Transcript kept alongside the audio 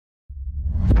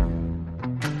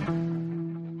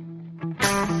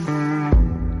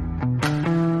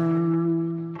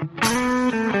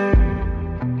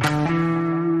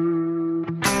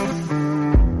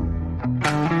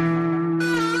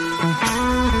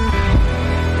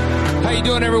you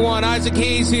doing, everyone? Isaac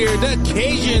Hayes here. The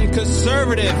Cajun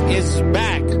Conservative is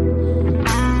back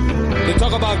to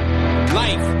talk about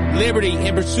life, liberty,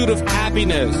 and pursuit of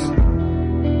happiness.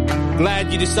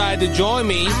 Glad you decided to join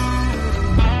me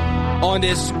on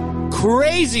this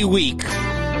crazy week.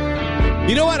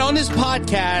 You know what? On this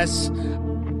podcast,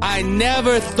 I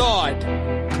never thought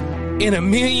in a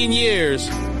million years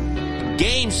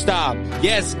GameStop,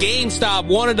 yes, GameStop,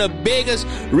 one of the biggest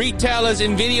retailers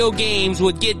in video games,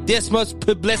 would get this much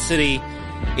publicity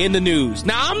in the news.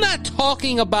 Now, I'm not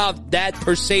talking about that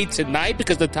per se tonight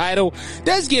because the title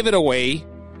does give it away.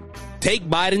 Take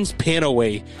Biden's pen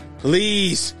away,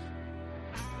 please.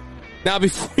 Now,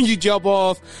 before you jump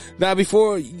off,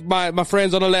 before my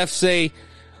friends on the left say,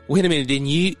 wait a minute,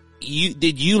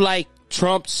 did you like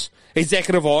Trump's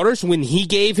executive orders when he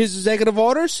gave his executive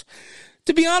orders?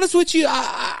 To be honest with you,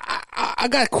 I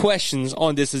got questions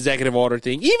on this executive order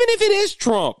thing. Even if it is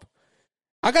Trump,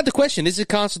 I got the question, is it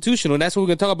constitutional? And that's what we're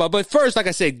going to talk about. But first, like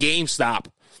I said, GameStop.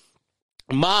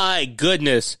 My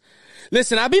goodness.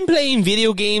 Listen, I've been playing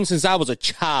video games since I was a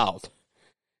child.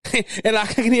 And I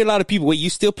can hear a lot of people, wait, you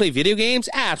still play video games?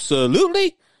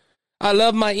 Absolutely. I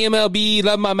love my MLB,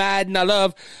 love my Madden. I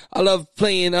love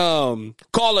playing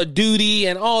Call of Duty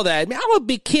and all that. Man, I'm a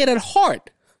big kid at heart.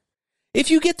 If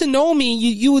you get to know me,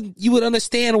 you would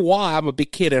understand why I'm a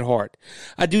big kid at heart.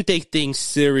 I do take things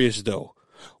serious, though.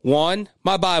 One,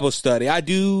 my Bible study. I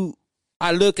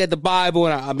look at the Bible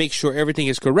and I make sure everything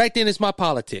is correct, and it's my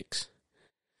politics.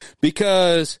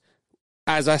 Because,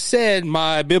 as I said,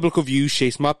 my biblical view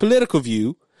shapes my political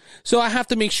view, so I have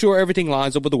to make sure everything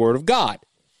lines up with the Word of God.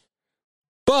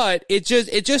 But it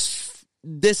just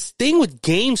this thing with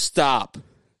GameStop.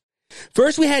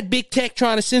 First, we had big tech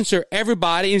trying to censor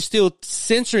everybody and still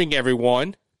censoring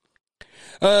everyone.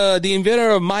 The inventor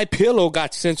of MyPillow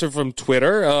got censored from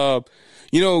Twitter.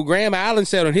 Graham Allen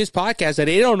said on his podcast that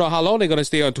they don't know how long they're going to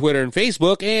stay on Twitter and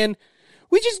Facebook. And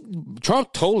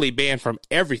Trump totally banned from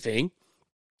everything.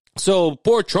 So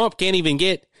poor Trump can't even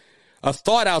get a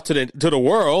thought out to the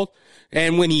world.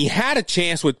 And when he had a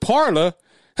chance with Parler,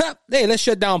 hey, let's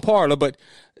shut down Parler. But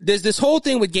there's this whole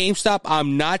thing with GameStop.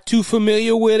 I'm not too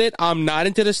familiar with it. I'm not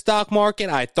into the stock market.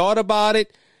 I thought about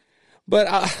it, but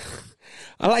I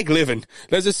like living.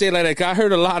 Let's just say it like that. I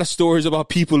heard a lot of stories about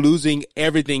people losing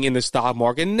everything in the stock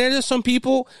market. And there's some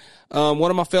people,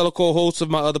 one of my fellow co-hosts of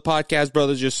my other podcast,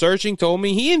 Brothers Just Searching, told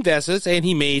me he invests and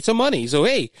he made some money. So,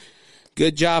 hey,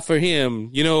 good job for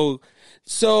him.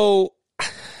 So,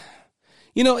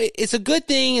 it's a good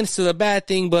thing and it's a bad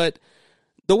thing, but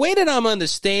the way that I'm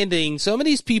understanding, some of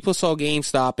these people saw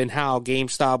GameStop and how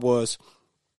GameStop was,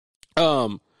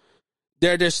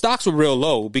 their stocks were real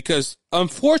low because,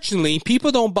 unfortunately, people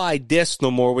don't buy discs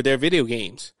no more with their video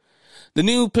games. The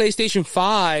new PlayStation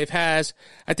 5 has,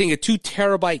 I think, a 2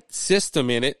 terabyte system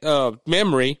in it,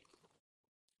 memory.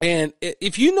 And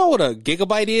if you know what a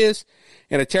gigabyte is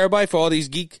and a terabyte for all these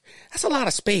geeks, that's a lot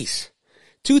of space.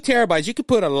 2 terabytes, you could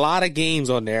put a lot of games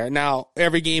on there. Now,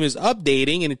 every game is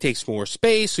updating and it takes more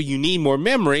space, so you need more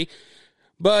memory.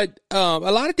 But a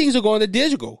lot of things are going to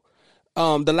digital.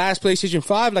 The last PlayStation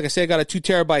 5, like I said, got a 2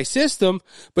 terabyte system,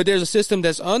 but there's a system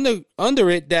that's under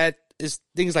it that is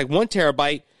things like 1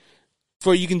 terabyte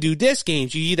for you can do disc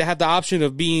games. You either have the option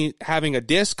of having a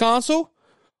disc console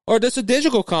or just a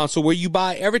digital console where you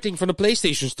buy everything from the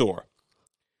PlayStation Store.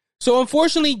 So,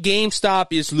 unfortunately, GameStop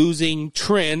is losing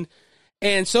trend.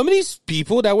 And some of these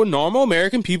people that were normal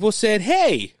American people said,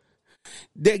 hey,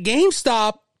 the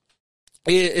GameStop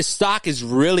stock is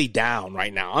really down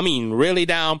right now. I mean, really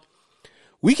down.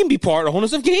 We can be part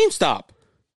owners of GameStop.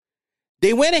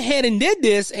 They went ahead and did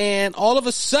this, and all of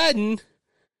a sudden,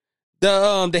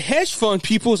 the hedge fund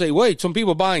people say, wait, some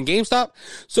people buying GameStop?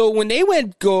 So when they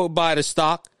go buy the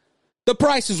stock, the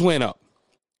prices went up.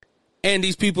 And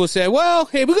these people said, well,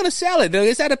 hey, we're going to sell it.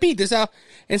 It's at a peak.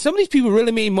 And some of these people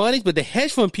really made money, but the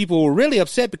hedge fund people were really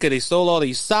upset because they sold all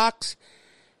these stocks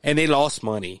and they lost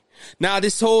money. Now,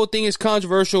 this whole thing is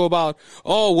controversial about,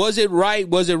 was it right?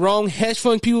 Was it wrong? Hedge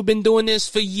fund people have been doing this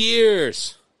for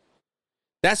years.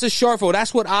 That's a shortfall.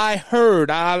 That's what I heard.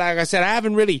 Like I said, I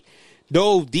haven't really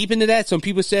dove deep into that. Some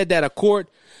people said that a court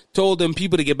told them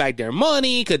people to get back their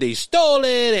money because they stole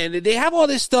it, and they have all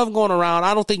this stuff going around.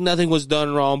 I don't think nothing was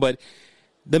done wrong, but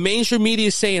the mainstream media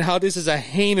is saying how this is a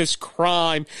heinous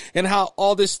crime and how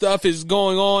all this stuff is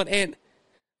going on. And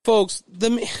folks,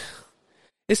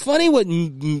 it's funny what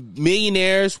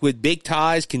millionaires with big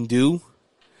ties can do.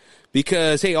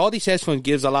 Because, hey, all these hedge funds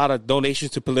gives a lot of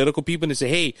donations to political people and they say,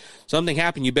 hey, something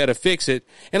happened, you better fix it.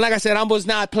 And like I said, I was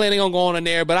not planning on going in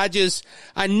there, but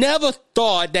I never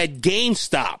thought that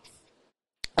GameStop,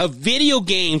 a video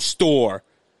game store,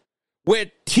 where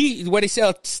they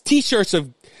sell T-shirts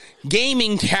of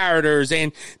gaming characters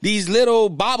and these little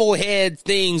bobblehead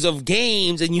things of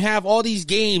games, and you have all these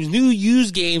games, new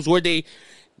used games where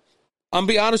I'm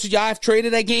be honest with you, I've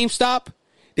traded at GameStop.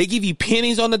 They give you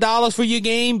pennies on the dollars for your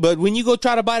game, but when you go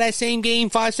try to buy that same game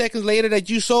 5 seconds later that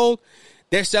you sold,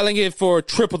 they're selling it for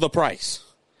triple the price.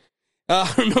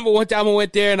 I remember one time I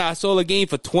went there and I sold a game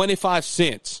for 25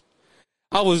 cents.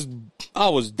 I was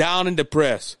down and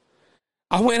depressed.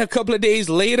 I went a couple of days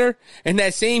later, and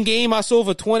that same game I sold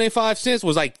for 25 cents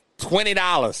was like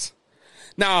 $20.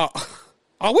 Now,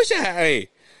 I wish I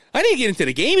didn't get into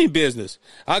the gaming business.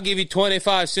 I'll give you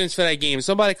 25 cents for that game. If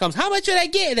somebody comes, how much did I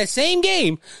get? That same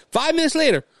game, 5 minutes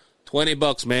later,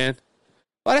 $20, man.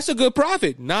 Well, that's a good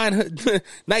profit.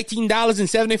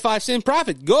 $19.75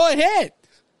 profit. Go ahead.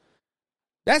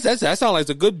 That sounds like it's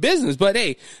a good business. But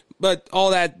hey, all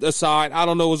that aside, I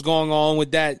don't know what's going on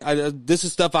with that. This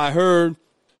is stuff I heard.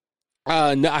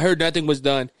 I heard nothing was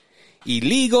done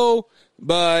illegal,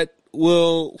 but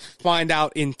we'll find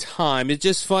out in time. It's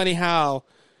just funny how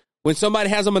when somebody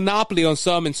has a monopoly on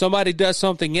something and somebody does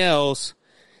something else,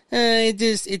 it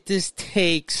just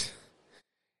takes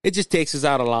us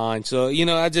out of line. So, we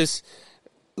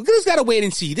just got to wait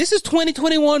and see. This is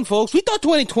 2021, folks. We thought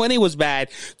 2020 was bad.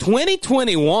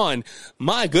 2021,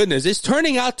 my goodness, it's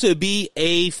turning out to be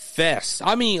a fest.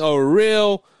 I mean, a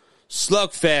real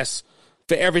slugfest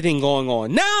for everything going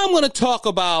on. Now I'm going to talk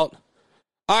about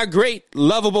our great,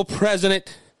 lovable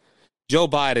president, Joe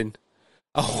Biden.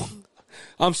 Oh,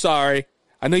 I'm sorry.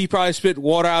 I know you probably spit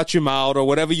water out your mouth or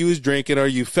whatever you was drinking or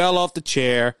you fell off the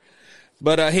chair.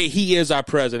 But, hey, he is our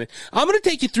president. I'm going to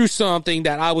take you through something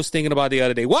that I was thinking about the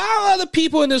other day. While other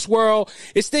people in this world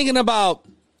is thinking about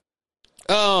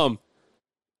trying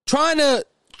to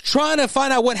find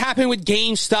out what happened with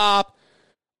GameStop,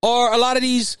 or a lot of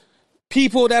these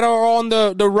people that are on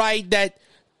the right that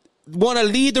want to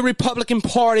lead the Republican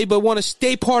Party but want to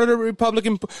stay part of the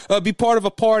Republican, be part of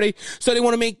a party. So they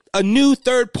want to make a new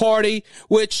third party,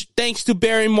 which, thanks to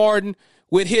Barry Martin,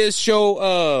 with his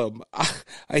show,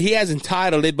 he hasn't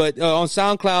titled it, but on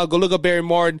SoundCloud, go look up Barry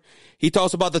Martin. He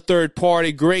talks about the third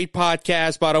party. Great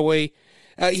podcast, by the way.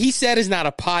 He said it's not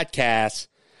a podcast.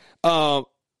 I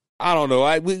don't know.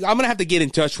 I'm going to have to get in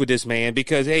touch with this man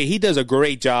because, hey, he does a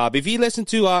great job. If you listen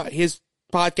to his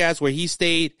podcast where he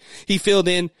filled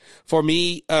in for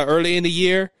me early in the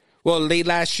year, well, late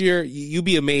last year, you'd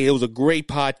be amazed. It was a great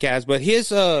podcast. But his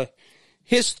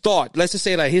thought, let's just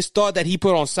say like his thought that he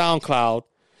put on SoundCloud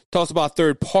talks about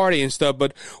third party and stuff.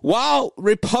 But while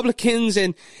Republicans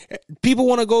and people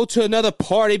want to go to another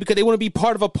party because they want to be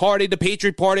part of a party, the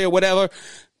Patriot Party or whatever,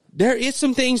 there is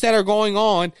some things that are going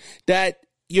on that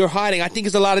you're hiding. I think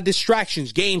it's a lot of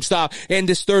distractions, GameStop and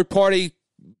this third party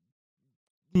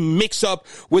mix up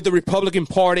with the Republican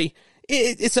Party.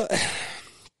 There's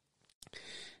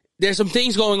some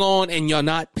things going on and you're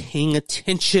not paying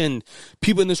attention.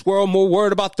 People in this world more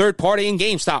worried about third party and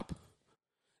GameStop.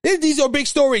 These are big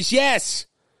stories, yes.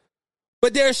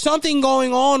 But there's something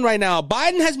going on right now.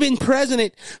 Biden has been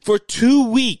president for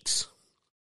 2 weeks.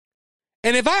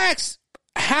 And if I ask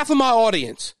half of my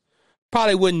audience,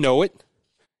 probably wouldn't know it.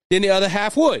 Then the other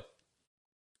half would.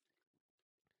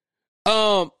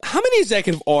 How many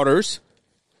executive orders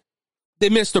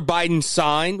did Mr. Biden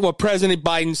sign, or President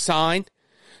Biden signed,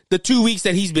 the 2 weeks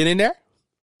that he's been in there?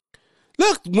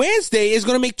 Look, Wednesday is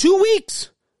going to make 2 weeks.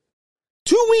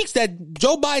 2 weeks that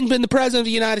Joe Biden's been the president of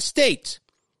the United States.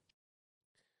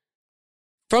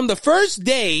 From the first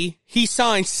day, he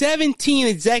signed 17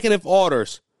 executive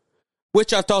orders,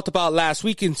 which I talked about last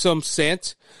week in some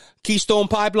sense. Keystone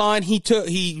Pipeline,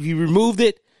 he removed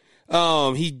it.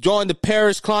 He joined the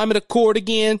Paris Climate Accord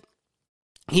again.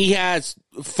 He has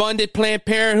funded Planned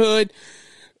Parenthood.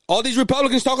 All these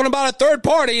Republicans talking about a third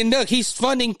party, and look, he's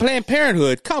funding Planned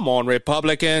Parenthood. Come on,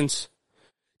 Republicans.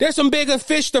 There's some bigger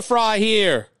fish to fry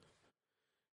here.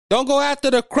 Don't go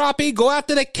after the crappie, go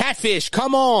after the catfish.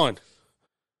 Come on.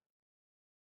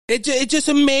 It just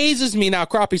amazes me. Now,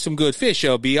 crappie's some good fish,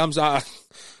 LB. I'm sorry.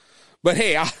 But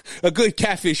hey, a good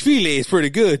catfish fillet is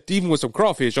pretty good, even with some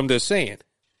crawfish, I'm just saying.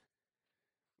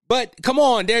 But come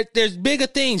on, there's bigger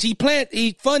things. He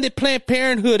funded Planned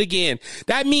Parenthood again.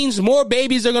 That means more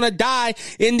babies are going to die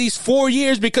in these 4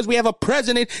 years because we have a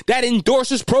president that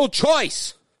endorses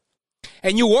pro-choice.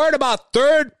 And you're worried about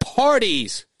third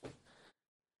parties.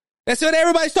 That's what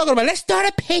everybody's talking about. Let's start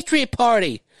a Patriot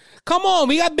Party. Come on,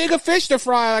 we got bigger fish to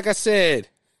fry, like I said.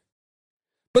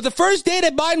 But the first day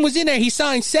that Biden was in there, he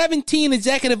signed 17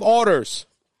 executive orders.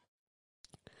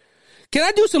 Can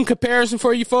I do some comparison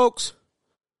for you folks?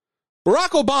 Barack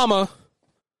Obama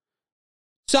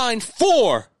signed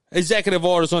 4 executive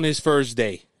orders on his first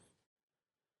day.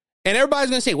 And everybody's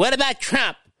going to say, what about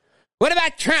Trump? What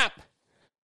about Trump?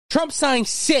 Trump signed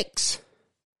 6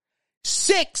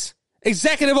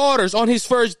 executive orders on his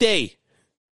first day.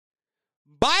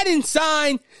 Biden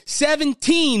signed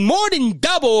 17, more than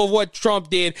double of what Trump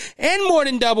did, and more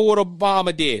than double what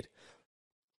Obama did.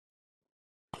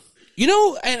 You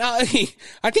know, and I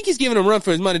think he's giving a run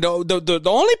for his money. The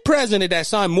only president that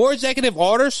signed more executive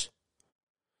orders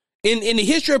in the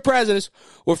history of presidents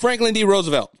was Franklin D.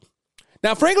 Roosevelt.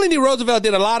 Now, Franklin D. Roosevelt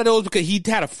did a lot of those because he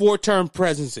had a 4-term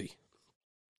presidency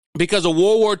because of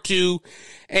World War II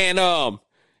and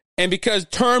because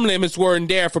term limits weren't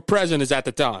there for presidents at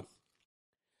the time.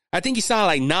 I think he signed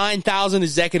like 9,000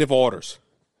 executive orders.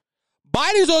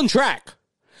 Biden's on track.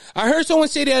 I heard someone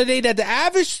say the other day that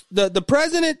the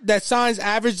president that signs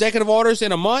average executive orders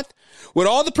in a month with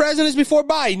all the presidents before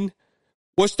Biden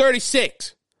was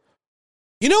 36.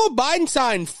 You know what? Biden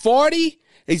signed 40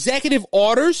 executive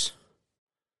orders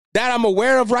that I'm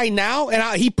aware of right now,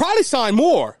 and he probably signed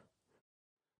more.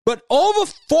 But over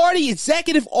 40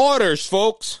 executive orders,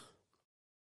 folks.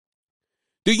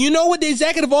 Do you know what the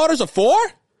executive orders are for?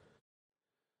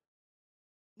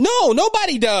 No,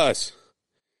 nobody does.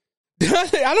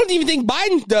 I don't even think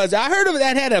Biden does. I heard of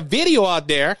that had a video out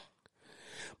there.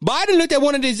 Biden looked at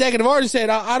one of the executive orders and said,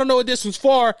 I don't know what this one's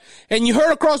for. And you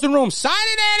heard across the room, sign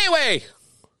it anyway.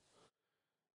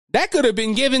 That could have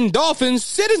been giving Dolphins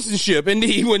citizenship and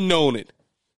he wouldn't known it.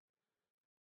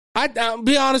 I'll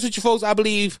be honest with you folks. I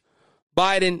believe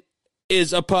Biden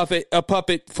is a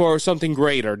puppet for something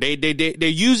greater. They're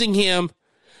using him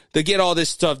to get all this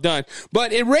stuff done.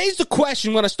 But it raised the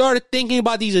question when I started thinking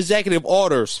about these executive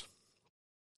orders.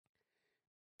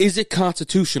 Is it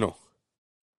constitutional?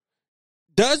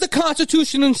 Does the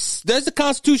Constitution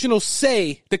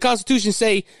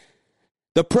say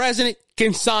the president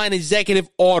can sign executive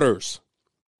orders?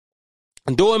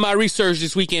 And doing my research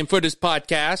this weekend for this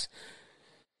podcast,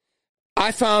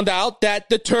 I found out that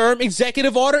the term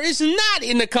executive order is not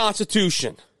in the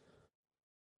Constitution.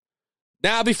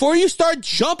 Now, before you start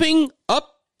jumping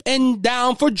up and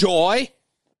down for joy,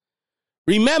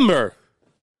 remember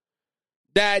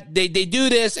that they do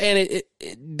this, and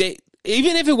they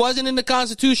even if it wasn't in the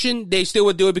Constitution, they still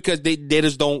would do it because they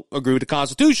just don't agree with the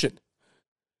Constitution.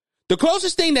 The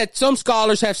closest thing that some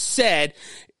scholars have said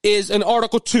is in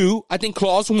Article 2, I think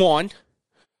Clause 1,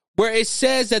 where it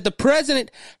says that the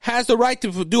president has the right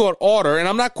to do an order, and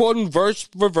I'm not quoting verse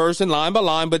for verse and line by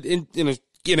line, but in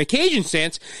a Cajun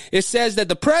sense, it says that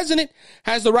the president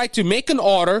has the right to make an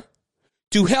order,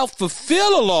 to help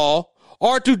fulfill a law,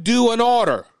 or to do an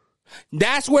order.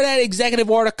 That's where that executive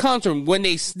order comes from. When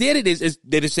they did it,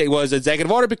 did it say was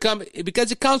executive order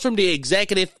because it comes from the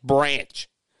executive branch.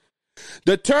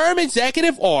 The term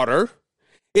executive order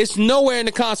is nowhere in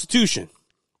the Constitution.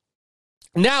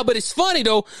 Now, but it's funny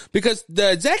though, because the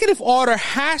executive order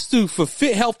has to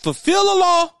help fulfill a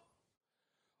law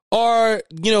or,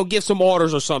 give some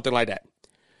orders or something like that.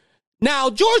 Now,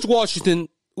 George Washington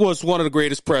was one of the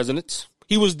greatest presidents.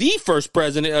 He was the first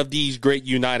president of these great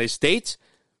United States.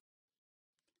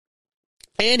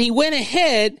 And he went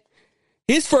ahead,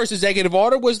 his first executive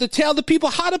order was to tell the people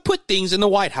how to put things in the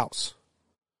White House.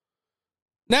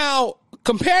 Now,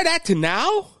 compare that to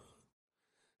now.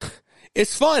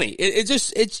 It's funny.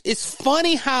 It's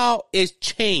funny how it's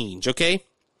changed, okay?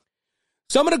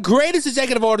 Some of the greatest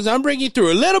executive orders, I'm bringing you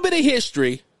through a little bit of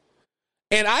history.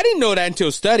 And I didn't know that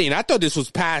until studying. I thought this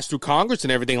was passed through Congress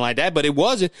and everything like that, but it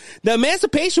wasn't. The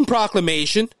Emancipation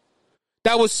Proclamation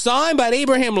that was signed by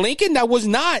Abraham Lincoln, that was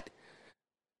not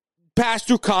passed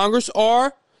through Congress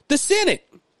or the Senate.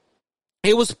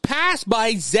 It was passed by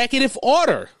executive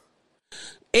order.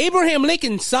 Abraham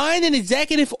Lincoln signed an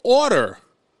executive order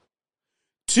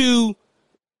to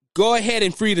go ahead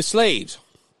and free the slaves.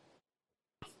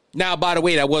 Now, by the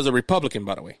way, that was a Republican,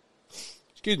 by the way.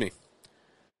 Excuse me.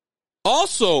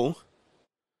 Also,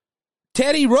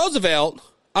 Teddy Roosevelt,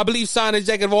 I believe, signed an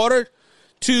executive order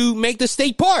to make the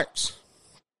state parks.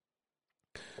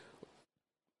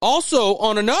 Also,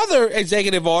 on another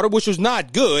executive order, which was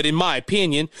not good, in my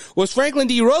opinion, was Franklin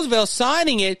D. Roosevelt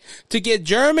signing it to get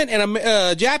German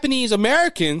and Japanese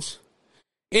Americans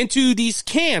into these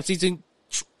camps, these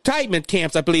internment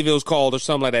camps, I believe it was called, or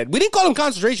something like that. We didn't call them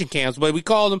concentration camps, but we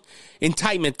called them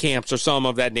internment camps or something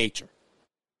of that nature.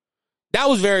 That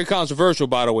was very controversial,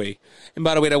 by the way. And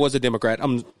by the way, that was a Democrat.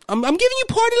 I'm giving you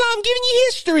party line. I'm giving you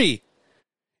history.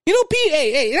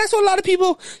 Hey, that's what a lot of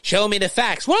people show me the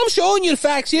facts. Well, I'm showing you the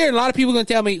facts here, and a lot of people are going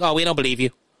to tell me, oh, we don't believe you.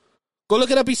 Go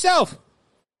look it up yourself.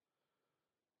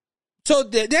 So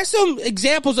there's some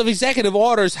examples of executive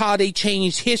orders, how they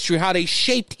changed history, how they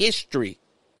shaped history.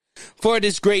 for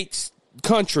this great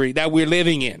country that we're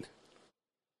living in.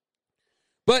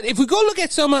 But if we go look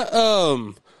at some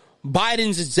of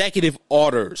Biden's executive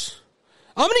orders,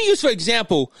 I'm going to use, for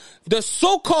example, the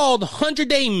so-called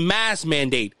 100-day mask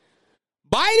mandate.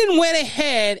 Biden went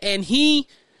ahead and he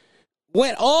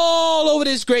went all over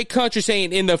this great country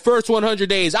saying in the first 100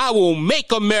 days, I will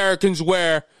make Americans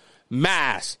wear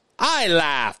masks. I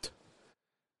laughed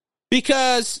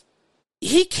because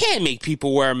he can't make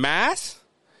people wear masks.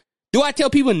 Do I tell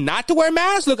people not to wear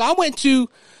masks? Look, I went to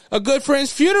a good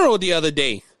friend's funeral the other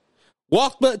day.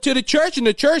 Walked to the church and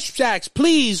the church asked,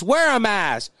 please wear a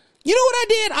mask. You know what I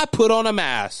did? I put on a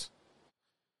mask.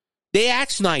 They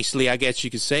asked nicely, I guess you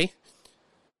could say.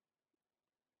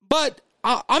 But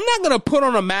I'm not going to put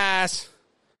on a mask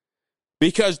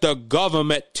because the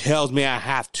government tells me I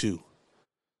have to.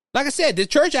 Like I said, the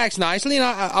church acts nicely, and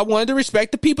I wanted to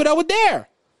respect the people that were there.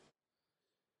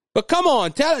 But come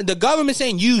on, tell the government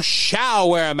saying you shall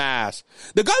wear a mask.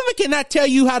 The government cannot tell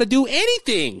you how to do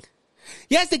anything.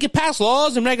 Yes, they can pass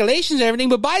laws and regulations and everything,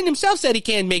 but Biden himself said he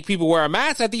can't make people wear a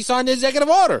mask after he signed the executive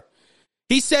order.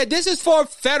 He said this is for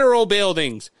federal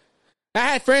buildings. I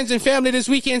had friends and family this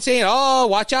weekend saying, oh,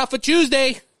 watch out for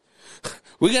Tuesday.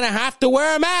 We're going to have to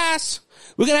wear a mask.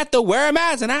 We're going to have to wear a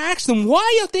mask. And I asked them,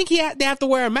 why you think they have to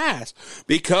wear a mask?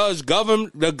 Because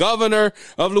the governor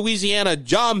of Louisiana,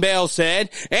 John Bell,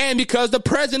 said, and because the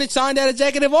president signed that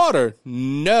executive order.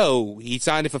 No, he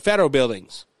signed it for federal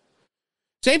buildings.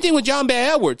 Same thing with John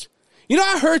Bell Edwards. You know,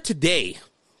 I heard today,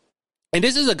 and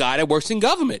this is a guy that works in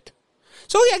government.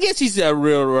 So I guess he's a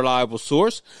real reliable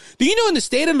source. Do you know in the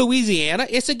state of Louisiana,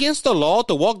 it's against the law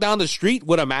to walk down the street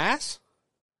with a mask?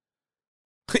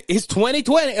 It's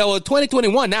 2020 or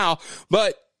 2021 now,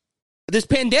 but this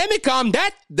pandemic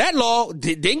that law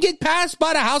didn't get passed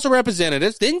by the House of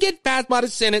Representatives, didn't get passed by the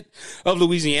Senate of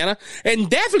Louisiana, and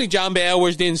definitely John Bell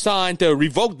Edwards didn't sign to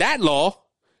revoke that law.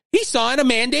 He signed a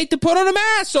mandate to put on a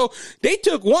mask. So they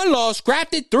took one law,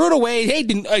 scrapped it, threw it away. Hey,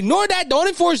 ignore that. Don't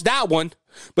enforce that one.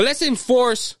 But let's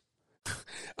enforce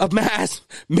a mask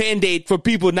mandate for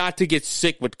people not to get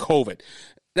sick with COVID.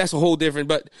 That's a whole different.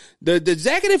 But the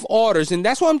executive orders, and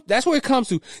that's where it comes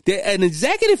to. An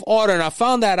executive order, and I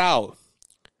found that out,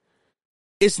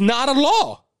 it's not a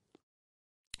law.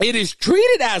 It is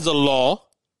treated as a law,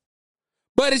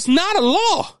 but it's not a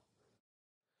law.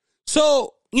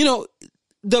 So, you know,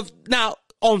 now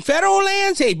on federal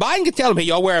lands, hey, Biden can tell them, hey,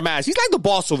 y'all wear a mask. He's like the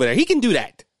boss over there. He can do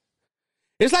that.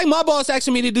 It's like my boss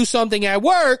asking me to do something at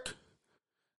work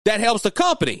that helps the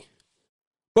company.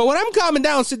 But when I'm coming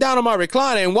down, sit down on my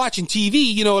recliner and watching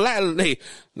TV, you know,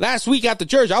 last week after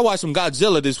church, I watched some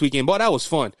Godzilla this weekend. Boy, that was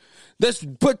fun. Let's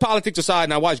put politics aside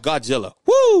and I watched Godzilla.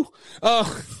 Woo!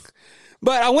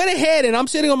 But I went ahead and I'm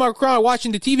sitting on my recliner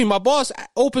watching the TV. My boss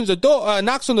opens the door,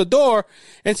 knocks on the door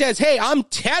and says, hey, I'm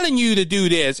telling you to do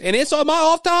this. And it's on my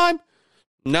off time?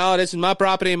 No, this is my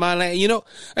property and my land. You know,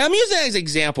 I'm using that as an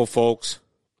example, folks.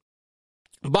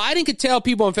 Biden could tell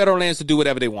people on federal lands to do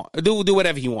whatever they want, do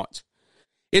whatever he wants.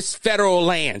 It's federal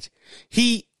land.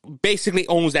 He basically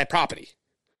owns that property.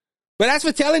 But that's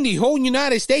for telling the whole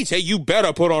United States, hey, you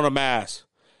better put on a mask.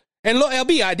 And look,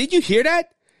 LB, did you hear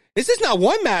that? This is not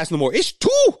one mask no more. It's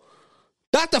two.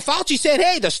 Dr. Fauci said,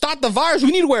 hey, to stop the virus,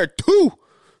 we need to wear two.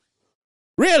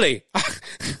 Really?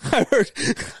 I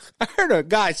heard a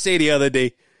guy say the other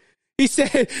day, he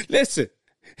said, listen,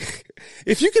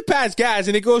 if you can pass gas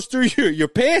and it goes through your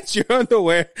pants, your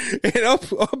underwear, and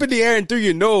up in the air and through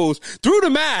your nose, through the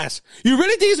mask, you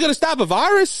really think it's going to stop a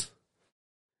virus?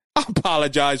 I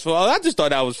apologize for I just thought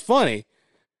that was funny.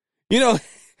 You know,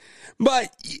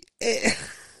 but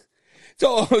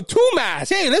so two masks.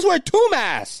 Hey, let's wear two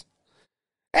masks.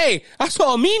 Hey, I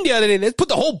saw a meme the other day. Let's put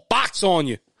the whole box on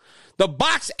you. The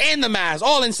box and the mask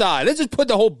all inside. Let's just put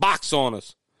the whole box on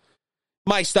us.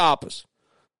 Might stop us.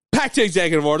 Back to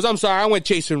executive orders. I'm sorry, I went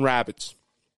chasing rabbits.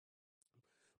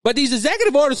 But these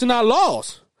executive orders are not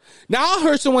laws. Now, I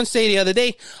heard someone say the other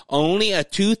day, only a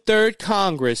 2/3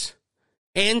 Congress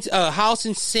and House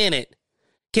and Senate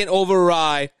can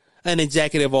override an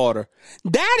executive order.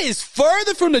 That is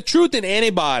further from the truth than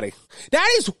anybody. That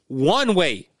is one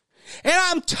way. And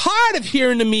I'm tired of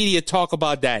hearing the media talk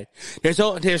about that. There's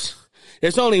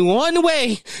only one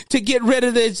way to get rid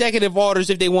of the executive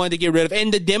orders if they wanted to get rid of.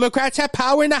 And the Democrats have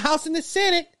power in the House and the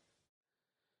Senate.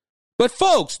 But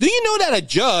folks, do you know that a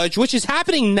judge, which is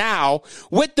happening now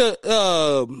with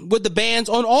the bans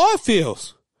on oil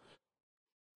fields,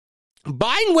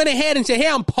 Biden went ahead and said, hey,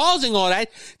 I'm pausing all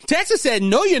that. Texas said,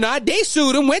 no, you're not. They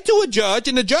sued him, went to a judge,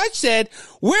 and the judge said,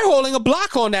 we're holding a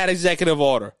block on that executive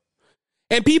order.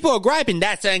 And people are griping,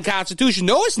 that's unconstitutional.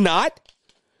 No, it's not.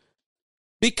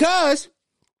 Because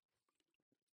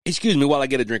Excuse me while I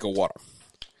get a drink of water.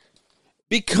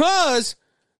 Because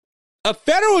a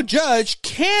federal judge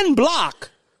can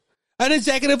block an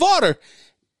executive order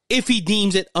if he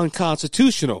deems it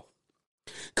unconstitutional.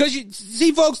 Because you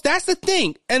see, folks, that's the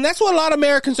thing. And that's what a lot of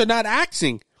Americans are not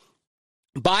asking.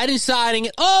 Biden signing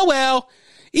it. Oh, well,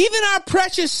 even our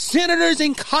precious senators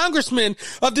and congressmen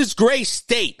of this great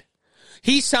state,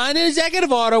 he signed an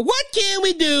executive order. What can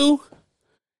we do?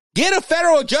 Get a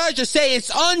federal judge to say it's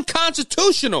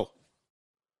unconstitutional.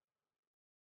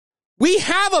 We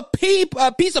have a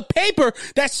piece of paper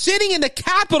that's sitting in the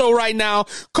Capitol right now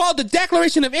called the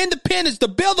Declaration of Independence, the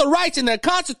Bill of Rights, and the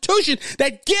Constitution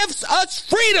that gives us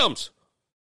freedoms.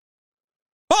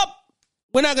 Oh,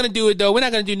 we're not going to do it, though. We're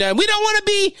not going to do nothing. We don't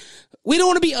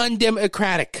want to be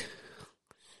undemocratic.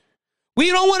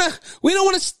 We don't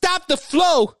want to stop the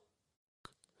flow.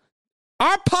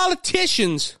 Our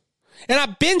politicians, and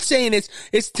I've been saying this,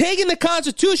 is taking the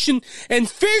Constitution and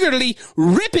figuratively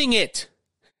ripping it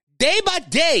day by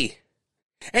day.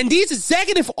 And these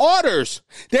executive orders,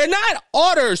 they're not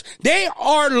orders. They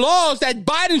are laws that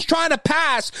Biden's trying to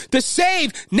pass to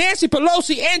save Nancy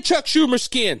Pelosi and Chuck Schumer's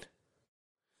skin.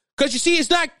 Because you see, it's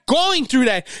not going through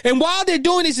that. And while they're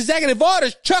doing these executive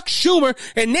orders, Chuck Schumer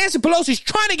and Nancy Pelosi's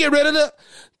trying to get rid of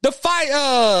the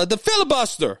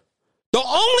filibuster. The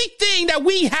only thing that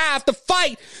we have to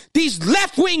fight these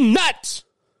left-wing nuts.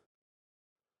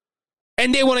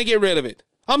 And they want to get rid of it.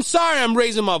 I'm sorry I'm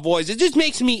raising my voice. It just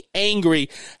makes me angry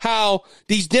how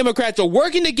these Democrats are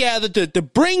working together to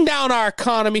bring down our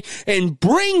economy and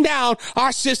bring down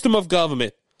our system of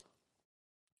government.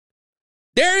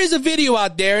 There is a video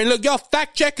out there, and look, y'all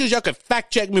fact checkers, y'all can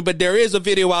fact check me, but there is a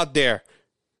video out there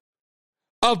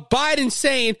of Biden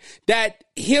saying that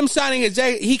him signing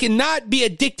he cannot be a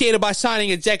dictator by signing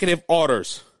executive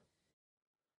orders.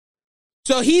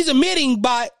 So he's admitting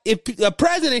if a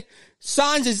president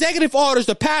signs executive orders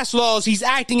to pass laws, he's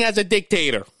acting as a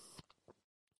dictator.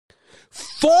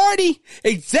 40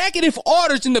 executive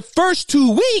orders in the first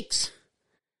 2 weeks.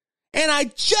 And I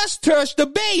just touched the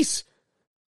base.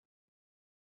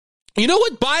 You know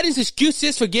what Biden's excuse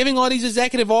is for giving all these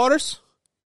executive orders?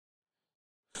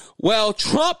 Well,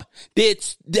 Trump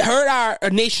hurt our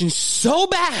nation so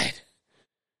bad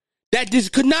that this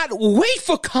could not wait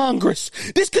for Congress.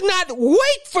 This could not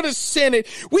wait for the Senate.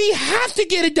 We have to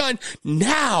get it done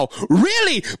now,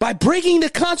 really, by breaking the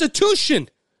Constitution.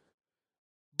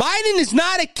 Biden is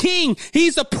not a king.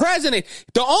 He's a president.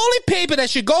 The only paper that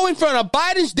should go in front of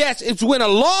Biden's desk is when a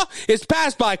law is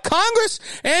passed by Congress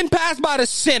and passed by the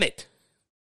Senate.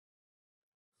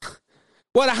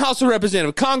 Well, the House of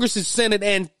Representatives, Congress, the Senate,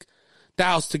 and the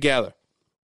House together.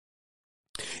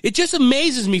 It just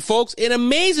amazes me, folks. It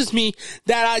amazes me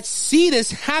that I see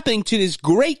this happening to this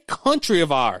great country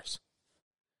of ours.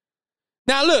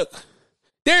 Now, look,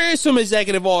 there is some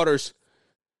executive orders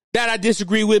that I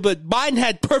disagree with, but Biden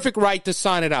had perfect right to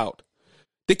sign it out.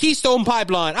 The Keystone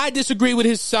Pipeline, I disagree with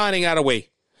his signing out of way.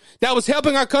 That was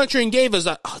helping our country and gave us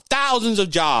thousands of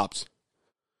jobs.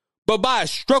 But by a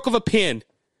stroke of a pen,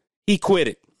 he quit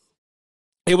it.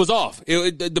 It was off.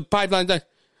 The pipeline done.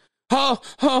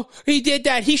 Oh, he did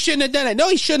that. He shouldn't have done it. No,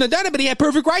 he shouldn't have done it, but he had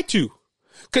perfect right to.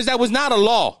 Because that was not a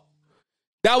law.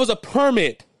 That was a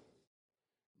permit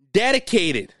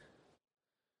dedicated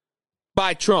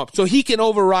by Trump. So he can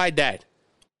override that.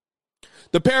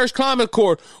 The Paris Climate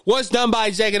Accord was done by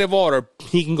executive order.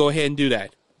 He can go ahead and do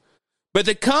that. But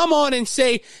to come on and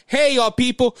say, hey, y'all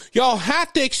people, y'all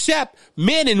have to accept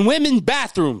men and women's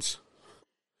bathrooms.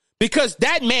 Because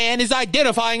that man is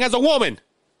identifying as a woman.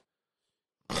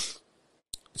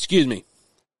 Excuse me.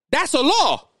 That's a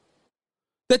law.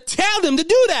 To tell them to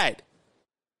do that.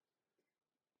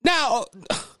 Now,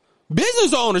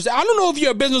 business owners, I don't know if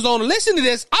you're a business owner, listen to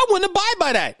this. I wouldn't abide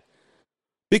by that.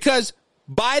 Because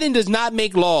Biden does not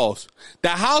make laws. The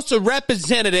House of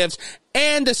Representatives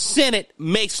and the Senate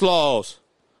makes laws.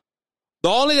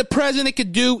 The president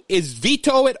could do is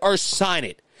veto it or sign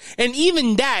it. And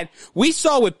even that, we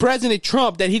saw with President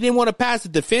Trump that he didn't want to pass the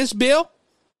defense bill.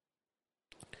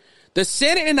 The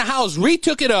Senate and the House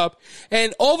retook it up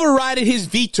and overrided his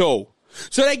veto.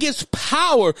 So that gives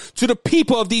power to the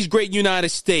people of these great United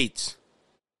States.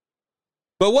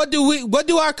 But what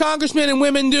do our congressmen and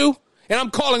women do? And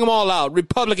I'm calling them all out,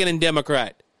 Republican and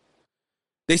Democrat.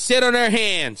 They sit on their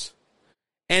hands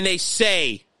and they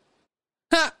say,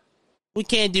 we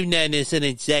can't do nothing. It's an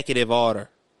executive order.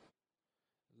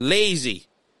 Lazy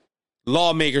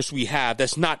lawmakers we have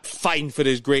that's not fighting for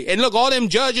this great. And look, all them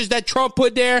judges that Trump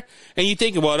put there, and you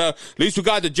thinking, well, at least we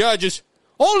got the judges.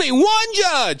 Only one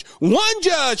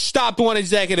judge stopped one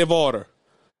executive order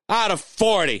out of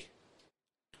 40.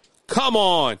 Come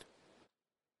on.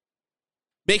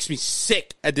 Makes me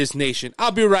sick at this nation.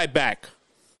 I'll be right back.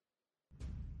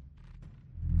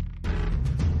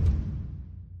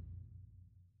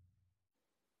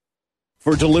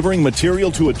 For delivering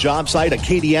material to a job site,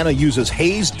 Acadiana uses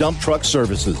Hayes Dump Truck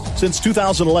Services. Since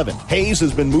 2011, Hayes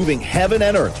has been moving heaven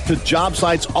and earth to job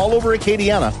sites all over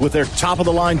Acadiana with their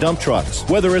top-of-the-line dump trucks.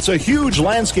 Whether it's a huge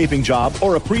landscaping job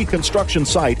or a pre-construction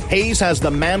site, Hayes has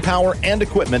the manpower and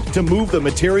equipment to move the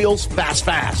materials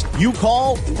fast. You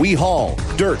call, we haul.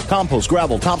 Dirt, compost,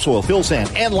 gravel, topsoil, fill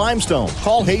sand, and limestone.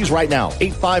 Call Hayes right now,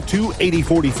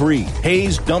 852-8043.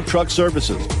 Hayes Dump Truck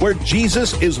Services, where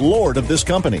Jesus is Lord of this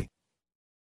company.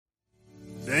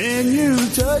 Then you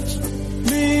touch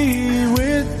me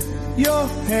with your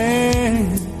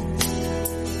hand.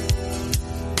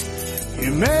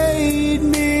 You made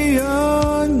me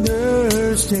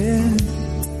understand.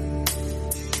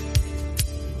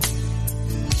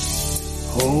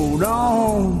 Hold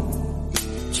on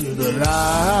to the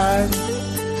light.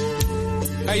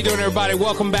 How you doing, everybody?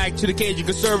 Welcome back to the Cajun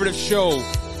Conservative Show.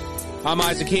 I'm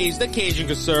Isaac Hayes, the Cajun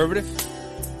Conservative.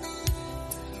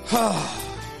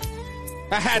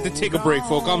 I had to take a break,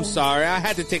 folks. I'm sorry. I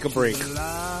had to take a break.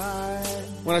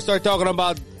 When I start talking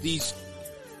about these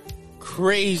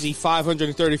crazy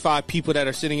 535 people that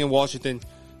are sitting in Washington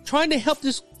trying to help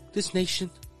this nation,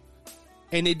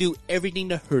 and they do everything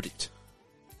to hurt it.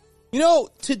 You know,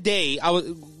 today I was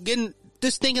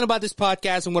thinking about this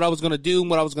podcast and what I was going to do and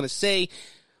what I was going to say.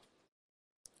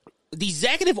 The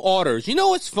executive orders. You know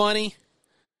what's funny?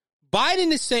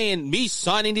 Biden is saying me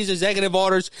signing these executive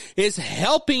orders is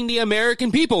helping the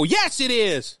American people. Yes, it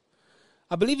is.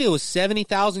 I believe it was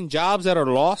 70,000 jobs that are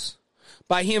lost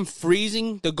by him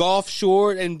freezing the Gulf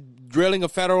Shore and drilling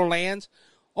of federal lands.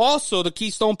 Also, the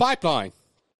Keystone Pipeline.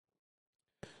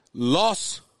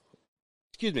 Lost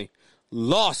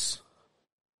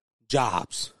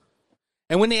jobs.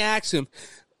 And when they ask him,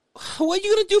 what are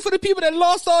you going to do for the people that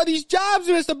lost all these jobs,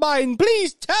 Mr. Biden?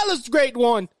 Please tell us, great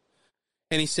one.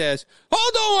 And he says,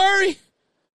 oh, don't worry.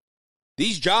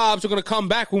 These jobs are going to come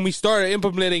back when we start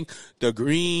implementing the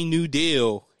Green New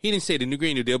Deal. He didn't say the new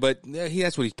Green New Deal, but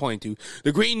that's what he's pointing to.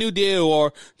 The Green New Deal,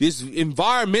 or these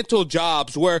environmental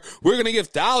jobs where we're going to give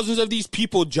thousands of these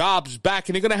people jobs back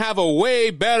and they're going to have a way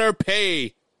better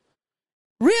pay.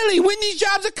 Really? When these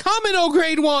jobs are coming, oh,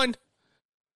 grade one?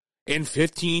 In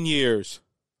 15 years.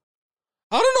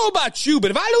 I don't know about you,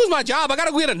 but if I lose my job, I got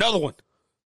to go get another one.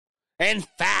 And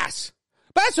fast.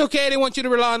 But that's okay. They want you to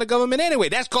rely on the government anyway.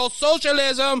 That's called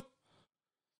socialism.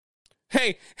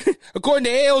 Hey, according to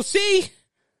AOC,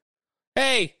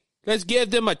 hey, let's give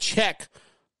them a check.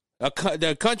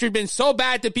 The country's been so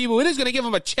bad to people, we're just going to give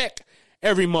them a check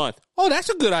every month. Oh, that's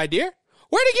a good idea.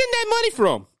 Where are they getting that money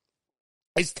from?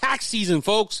 It's tax season,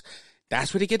 folks.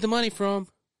 That's where they get the money from.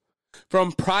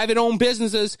 From private-owned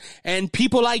businesses and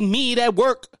people like me that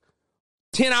work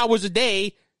 10 hours a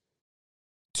day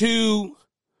to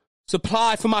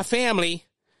supply for my family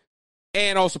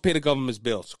and also pay the government's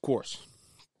bills, of course.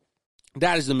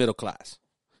 That is the middle class.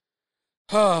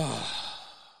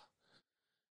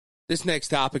 This next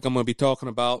topic I'm going to be talking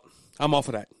about, I'm off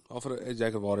of that, off of the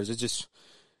executive orders. It just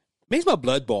makes my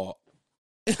blood boil.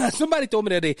 Somebody told me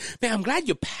the other day, man, I'm glad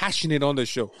you're passionate on this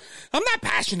show. I'm not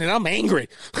passionate, I'm angry.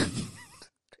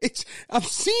 I'm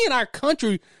seeing our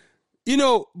country,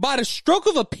 by the stroke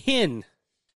of a pen,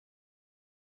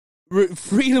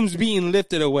 freedom's being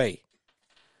lifted away.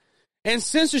 And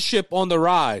censorship on the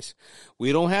rise.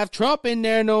 We don't have Trump in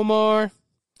there no more.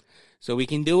 So we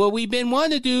can do what we've been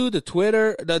wanting to do. The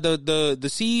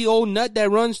CEO nut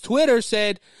that runs Twitter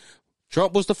said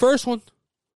Trump was the first one.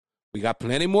 We got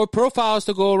plenty more profiles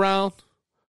to go around.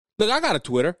 Look, I got a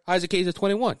Twitter. Isaac Hayes at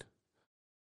 21.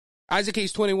 Isaac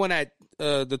Hayes 21 at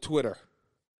the Twitter.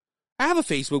 I have a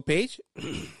Facebook page.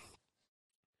 I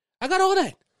got all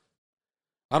that.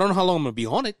 I don't know how long I'm going to be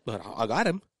on it, but I got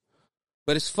him.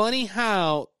 But it's funny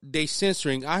how they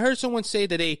censoring. I heard someone say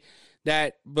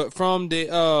from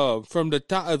November,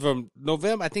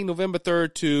 I think November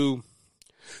 3rd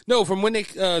from when they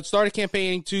started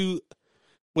campaigning to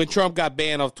when Trump got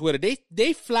banned off Twitter,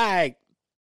 they flagged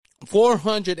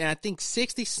 400 and I think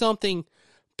 60 something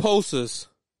posts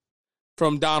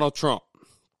from Donald Trump.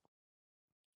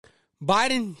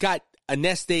 Biden got a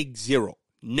nest egg 0,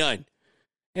 none.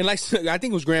 And I think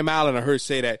it was Graham Allen I heard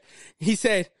say that. He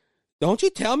said, don't you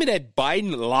tell me that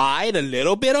Biden lied a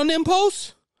little bit on them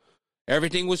posts?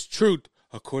 Everything was truth,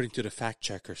 according to the fact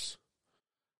checkers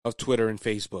of Twitter and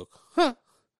Facebook. Huh.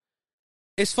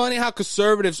 It's funny how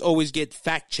conservatives always get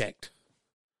fact checked.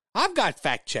 I've got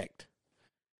fact checked.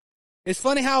 It's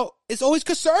funny how it's always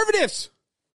conservatives.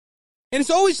 And it's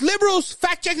always liberals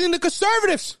fact checking the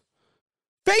conservatives.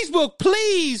 Facebook,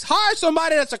 please hire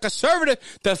somebody that's a conservative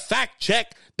to fact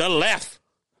check the left.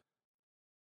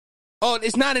 Oh,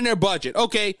 it's not in their budget.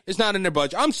 Okay, it's not in their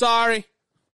budget. I'm sorry.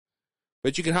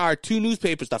 But you can hire 2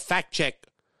 newspapers to fact check.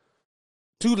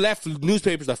 2 left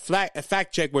newspapers to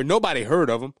fact check where nobody heard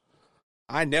of them.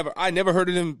 I never heard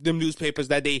of them newspapers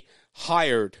that they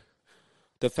hired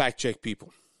to fact check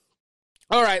people.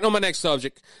 All right, on my next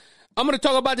subject. I'm going to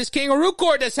talk about this kangaroo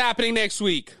court that's happening next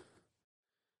week.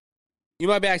 You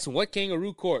might be asking, what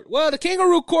kangaroo court? Well, the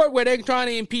kangaroo court where they're trying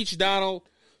to impeach Donald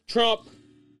Trump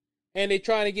and they're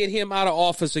trying to get him out of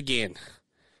office again.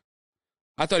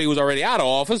 I thought he was already out of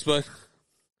office, but...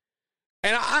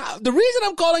 And the reason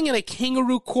I'm calling it a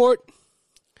kangaroo court,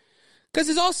 because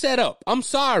it's all set up. I'm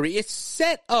sorry, it's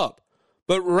set up.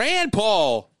 But Rand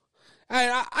Paul,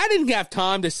 I didn't have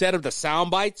time to set up the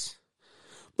sound bites.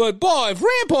 But boy, if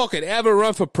Rand Paul could ever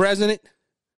run for president,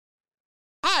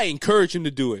 I encourage him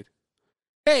to do it.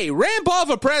 Hey, Rand Paul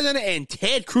for president and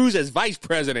Ted Cruz as vice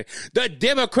president. The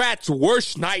Democrats'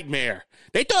 worst nightmare.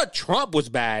 They thought Trump was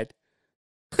bad.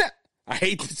 I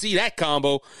hate to see that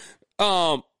combo.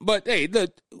 But hey,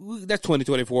 that's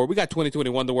 2024. We got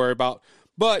 2021 to worry about.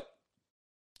 But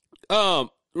Rand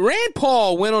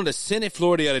Paul went on the Senate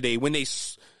floor the other day when they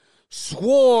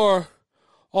swore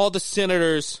all the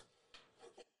senators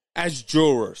as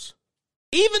jurors.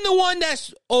 Even the one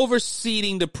that's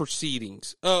overseeing the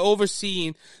proceedings of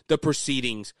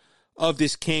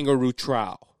this kangaroo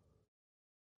trial.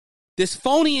 This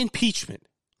phony impeachment.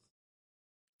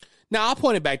 Now, I'll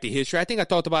point it back to history. I think I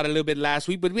talked about it a little bit last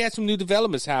week, but we had some new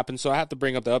developments happen, so I have to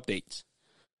bring up the updates.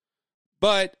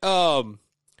 But,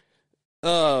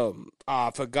 I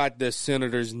forgot the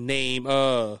senator's name.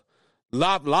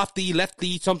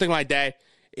 Lefty, something like that,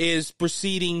 is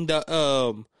proceeding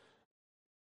the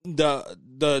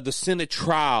Senate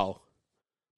trial.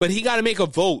 But he got to make a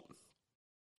vote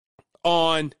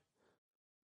on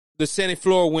the Senate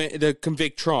floor to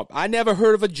convict Trump. I never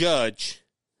heard of a judge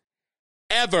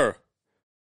ever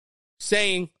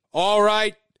saying, all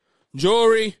right,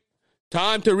 jury,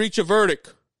 time to reach a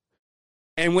verdict.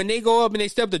 And when they go up and they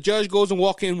step, the judge goes and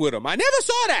walk in with them. I never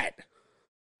saw that.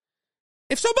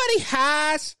 If somebody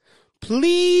has,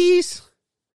 please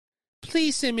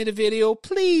send me the video.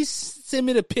 Please send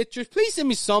me the pictures. Please send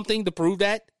me something to prove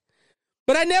that.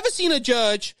 But I never seen a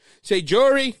judge say,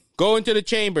 jury, go into the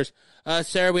chambers.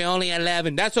 Sir, we only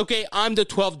 11. That's okay. I'm the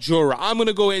 12th juror. I'm going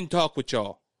to go in and talk with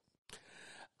y'all.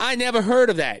 I never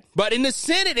heard of that. But in the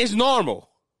Senate, it's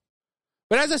normal.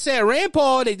 But as I said, Rand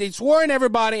Paul, they swore in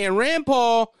everybody, and Rand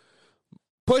Paul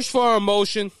pushed for a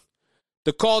motion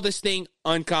to call this thing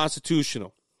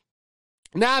unconstitutional.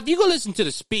 Now, if you go listen to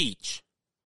the speech,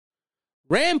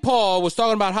 Rand Paul was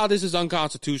talking about how this is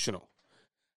unconstitutional.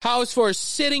 How it's for a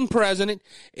sitting president.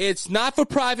 It's not for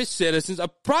private citizens. A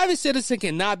private citizen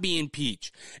cannot be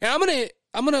impeached. And I'm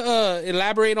gonna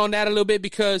elaborate on that a little bit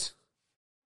because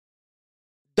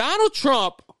Donald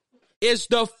Trump is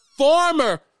the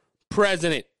former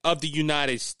president of the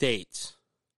United States.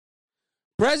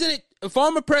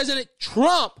 Former President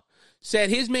Trump said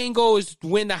his main goal is to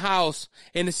win the House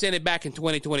and the Senate back in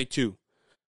 2022.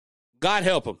 God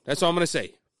help him. That's all I'm going to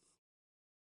say.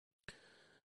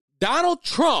 Donald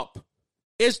Trump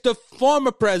is the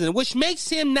former president, which makes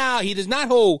him now, he does not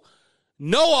hold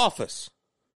no office.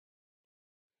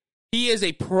 He is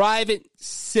a private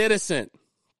citizen.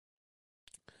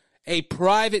 A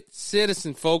private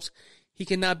citizen, folks. He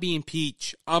cannot be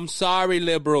impeached. I'm sorry,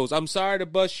 liberals. I'm sorry to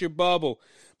bust your bubble,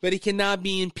 but he cannot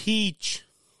be impeached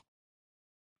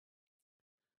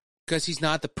because he's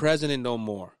not the president no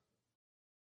more.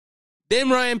 Then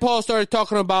Rand Paul started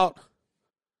talking about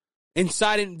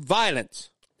inciting violence.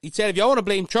 He said, if y'all want to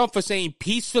blame Trump for saying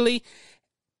peacefully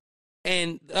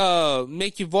and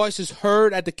make your voices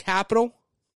heard at the Capitol,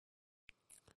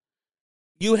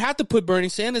 you would have to put Bernie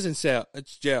Sanders in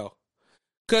jail.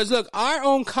 Because, look, our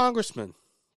own congressman,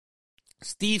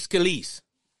 Steve Scalise,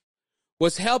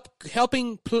 was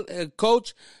helping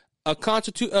coach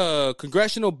a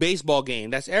congressional baseball game.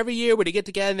 That's every year where they get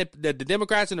together, the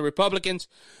Democrats and the Republicans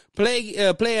play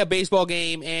a baseball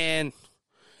game, and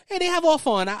hey, they have all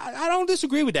fun. I don't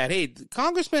disagree with that. Hey,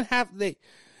 congressmen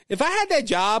if I had that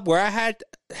job where I had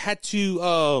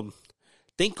to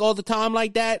think all the time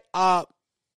like that, I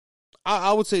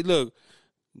would say, look,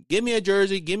 give me a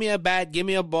jersey, give me a bat, give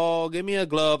me a ball, give me a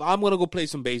glove. I'm going to go play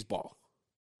some baseball.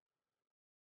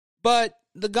 But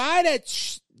the guy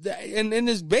in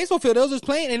this baseball field, they was just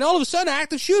playing, and all of a sudden, an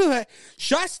active shooter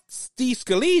shot Steve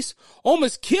Scalise,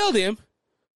 almost killed him.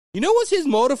 You know what his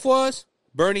motive was?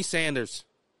 Bernie Sanders.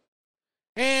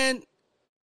 And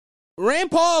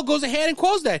Rand Paul goes ahead and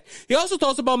quotes that. He also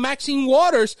talks about Maxine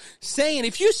Waters saying,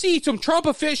 if you see some Trump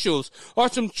officials or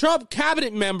some Trump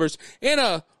cabinet members in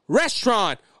a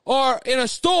restaurant or in a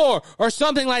store or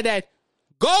something like that,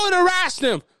 go and harass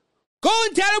them. Go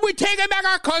and tell them we're taking back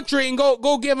our country and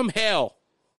go give them hell.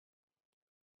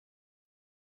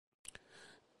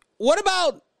 What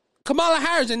about Kamala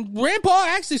Harris? And Rand Paul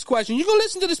asked this question. You go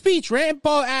listen to the speech. Rand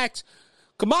Paul asks,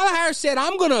 Kamala Harris said,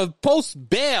 I'm going to post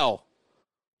bail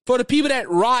for the people that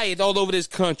riot all over this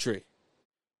country.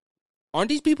 Aren't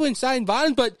these people inciting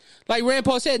violence? But like Rand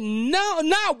Paul said, no,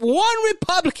 not one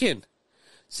Republican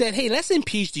said, hey, let's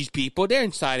impeach these people. They're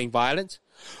inciting violence.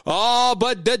 Oh,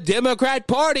 but the Democrat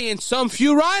Party and some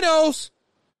few rhinos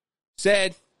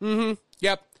said,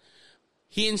 yep.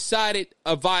 He incited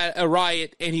a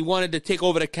riot and he wanted to take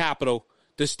over the Capitol,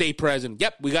 the state president.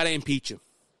 Yep, we got to impeach him.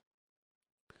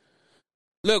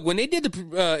 Look, when they did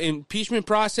the impeachment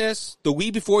process the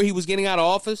week before he was getting out of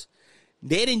office,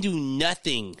 they didn't do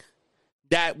nothing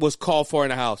that was called for in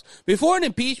the House. Before an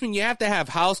impeachment, you have to have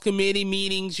House committee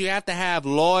meetings. You have to have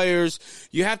lawyers.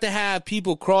 You have to have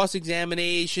people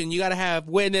cross-examination. You got to have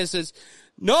witnesses.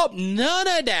 Nope, none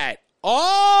of that.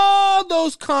 All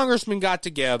those congressmen got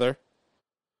together.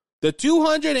 The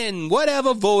 200 and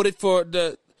whatever voted for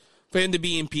him to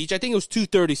be impeached. I think it was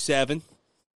 237.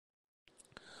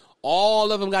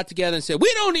 All of them got together and said,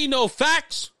 we don't need no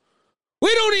facts. We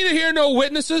don't need to hear no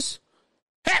witnesses.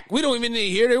 Heck, we don't even need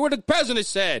to hear what the president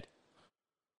said.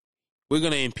 We're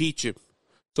going to impeach him.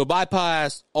 So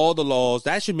bypass all the laws.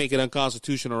 That should make it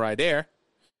unconstitutional right there.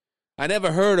 I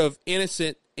never heard of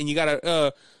innocent, and you got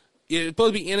to, it's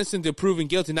supposed to be innocent until proven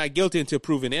guilty, not guilty until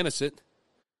proven innocent.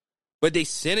 But they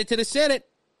sent it to the Senate.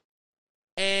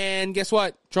 And guess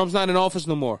what? Trump's not in office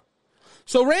no more.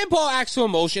 So Rand Paul asked for a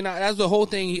motion. That's the whole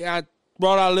thing. I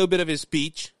brought out a little bit of his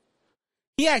speech.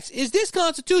 He asked, is this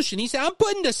Constitution? He said, I'm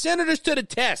putting the senators to the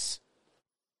test.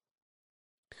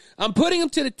 I'm putting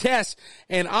them to the test.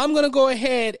 And I'm going to go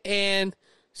ahead and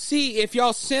see if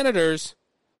y'all senators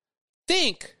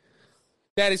think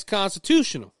that it's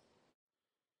constitutional.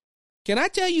 Can I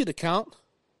tell you the count?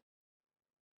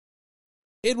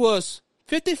 It was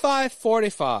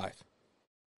 55-45.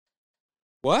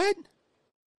 What?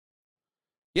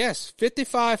 Yes,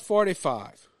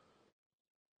 55-45.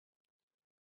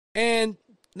 And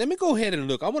let me go ahead and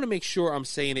look. I want to make sure I'm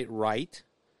saying it right.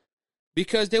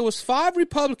 Because there was 5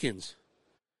 Republicans.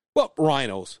 Well,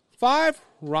 rhinos. 5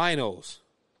 rhinos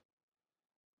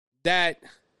that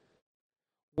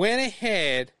went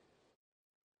ahead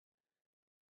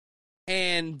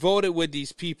and voted with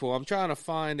these people. I'm trying to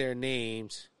find their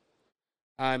names.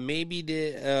 I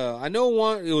know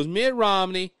one. It was Mitt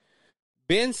Romney,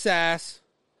 Ben Sasse,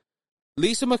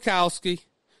 Lisa Murkowski,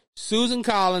 Susan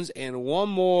Collins, and one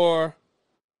more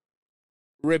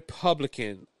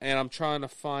Republican. And I'm trying to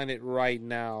find it right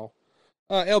now.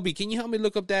 LB, can you help me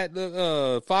look up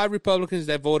that 5 Republicans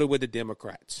that voted with the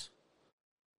Democrats?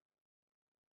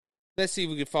 Let's see if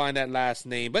we can find that last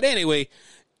name. But anyway,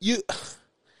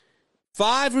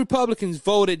 5 Republicans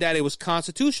voted that it was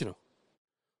constitutional.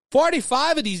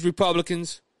 45 of these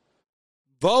Republicans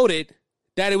voted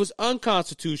that it was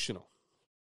unconstitutional.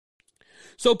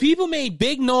 So people made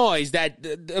big noise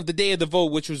of the day of the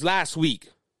vote, which was last week.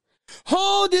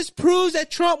 Oh, this proves that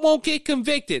Trump won't get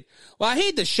convicted. Well, I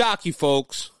hate to shock you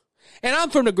folks. And I'm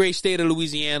from the great state of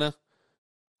Louisiana.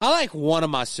 I like one of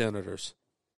my senators.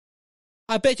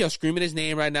 I bet y'all screaming his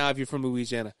name right now if you're from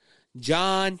Louisiana.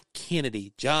 John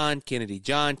Kennedy.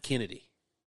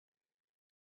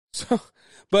 So,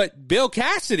 but Bill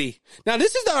Cassidy. Now,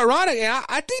 this is the ironic. And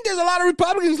I think there's a lot of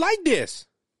Republicans like this.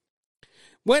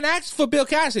 When asked for Bill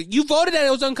Cassidy, you voted that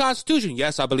it was unconstitutional.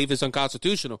 Yes, I believe it's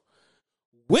unconstitutional.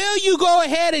 Will you go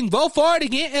ahead and vote for it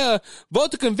again?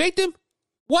 Vote to convict him?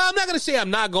 Well, I'm not going to say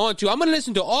I'm not going to. I'm going to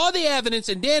listen to all the evidence,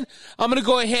 and then I'm going to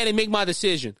go ahead and make my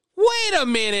decision. Wait a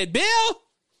minute, Bill.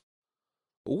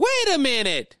 Wait a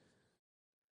minute.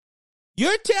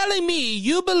 You're telling me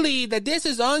you believe that this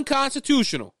is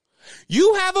unconstitutional.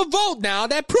 You have a vote now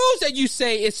that proves that you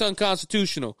say it's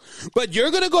unconstitutional. But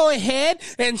you're going to go ahead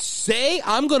and say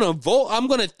I'm going to vote. I'm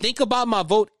going to think about my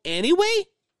vote anyway?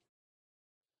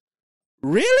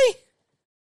 Really?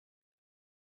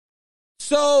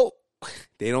 So,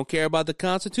 they don't care about the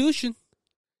Constitution.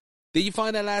 Did you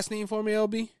find that last name for me,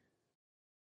 LB?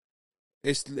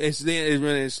 It's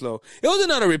running slow. It was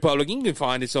another Republican. You can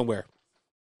find it somewhere.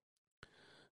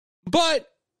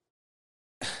 But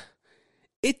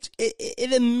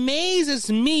it amazes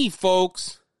me,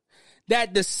 folks,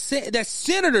 that that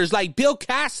senators like Bill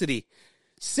Cassidy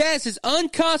says it's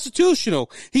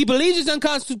unconstitutional. He believes it's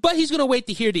unconstitutional, but he's going to wait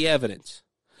to hear the evidence.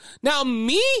 Now,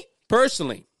 me,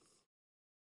 personally.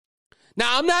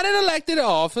 Now, I'm not in elected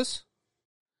office.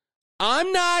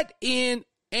 I'm not in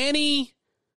any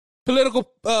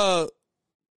political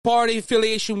party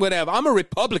affiliation, whatever. I'm a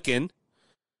Republican.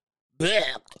 Blech.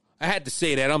 I had to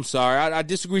say that. I'm sorry. I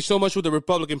disagree so much with the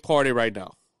Republican Party right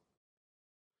now.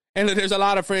 And there's a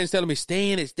lot of friends telling me,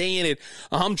 stay in it.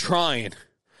 I'm trying.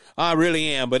 I really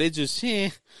am. But it just,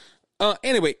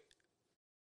 anyway,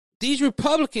 these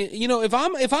Republicans, if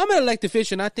I'm an elected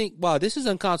official and I think, wow, this is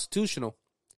unconstitutional,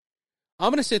 I'm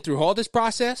going to sit through all this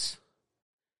process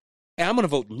and I'm going to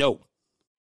vote no.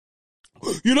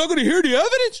 You're not going to hear the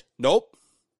evidence? Nope.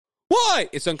 Why?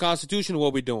 It's unconstitutional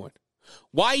what we're doing.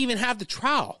 Why even have the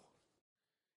trial?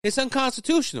 It's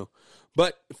unconstitutional.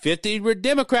 But 50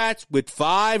 Democrats with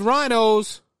 5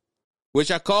 rhinos, which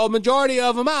I called majority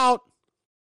of them out,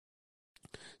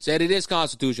 said it is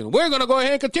constitutional. We're going to go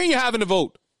ahead and continue having the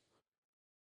vote.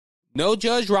 No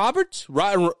Judge Roberts?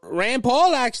 Rand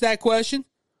Paul asked that question.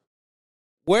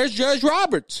 Where's Judge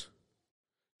Roberts?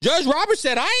 Judge Roberts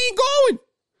said, I ain't going.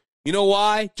 You know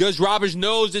why? Judge Roberts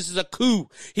knows this is a coup.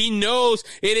 He knows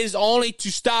it is only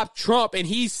to stop Trump. And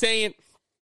he's saying,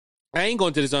 I ain't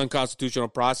going to this unconstitutional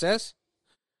process.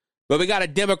 But we got a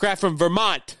Democrat from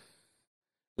Vermont.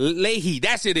 Leahy,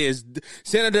 that's it is.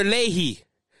 Senator Leahy.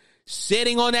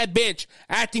 Sitting on that bench,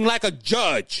 acting like a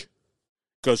judge.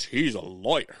 Because he's a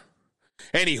lawyer.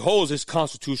 And he holds his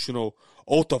constitutional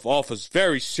oath of office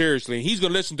very seriously. And he's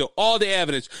going to listen to all the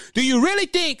evidence. Do you really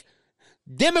think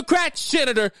Democrat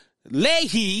Senator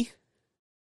Leahy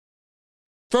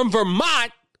from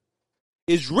Vermont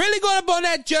is really going up on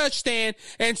that judge stand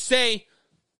and say,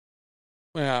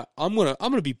 well, I'm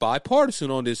gonna be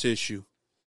bipartisan on this issue.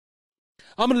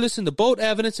 I'm going to listen to both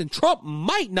evidence, and Trump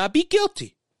might not be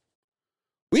guilty.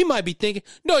 We might be thinking,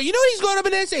 no, you know what he's going up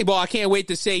in there and say, boy, I can't wait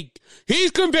to say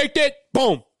he's convicted.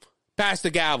 Boom, pass the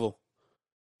gavel.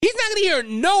 He's not going to hear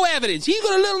no evidence. He's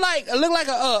going to look like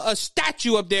a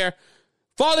statue up there,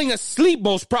 falling asleep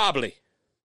most probably.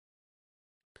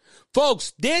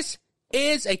 Folks, this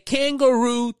is a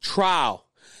kangaroo trial.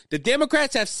 The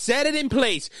Democrats have set it in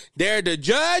place. They're the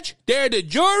judge, they're the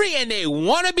jury, and they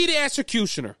want to be the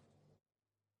executioner.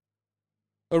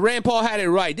 But Rand Paul had it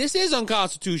right. This is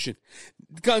unconstitutional.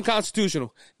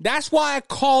 That's why I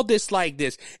call this like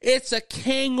this. It's a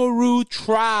kangaroo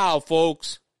trial,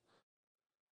 folks.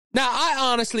 Now, I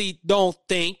honestly don't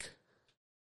think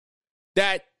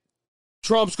that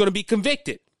Trump's going to be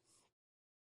convicted.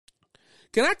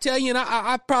 Can I tell you, and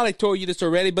I probably told you this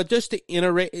already, but just to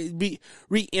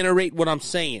reiterate what I'm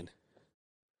saying.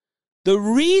 The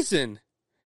reason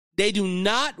they do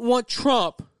not want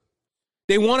Trump,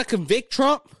 they want to convict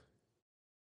Trump,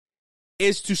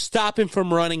 is to stop him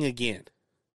from running again.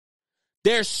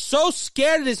 They're so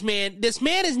scared of this man. This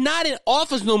man is not in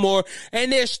office no more, and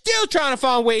they're still trying to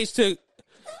find ways to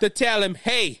tell him,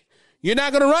 hey, you're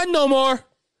not going to run no more.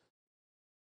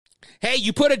 Hey,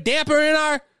 you put a damper in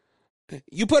our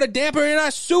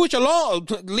sewage alone.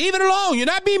 Leave it alone. You're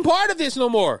not being part of this no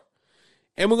more.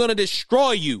 And we're going to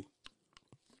destroy you.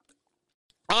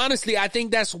 Honestly, I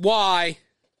think that's why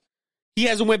he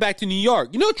hasn't went back to New York.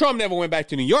 You know Trump never went back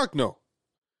to New York, no.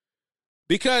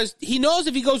 Because he knows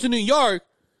if he goes to New York,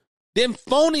 them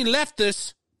phony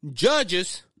leftist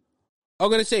judges are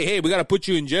going to say, hey, we got to put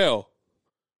you in jail.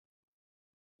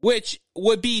 Which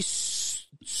would be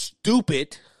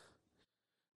stupid.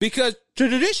 Because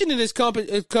tradition in this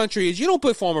country is you don't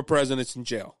put former presidents in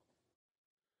jail.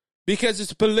 Because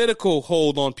it's a political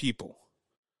hold on people.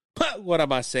 What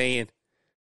am I saying?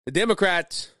 The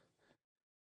Democrats,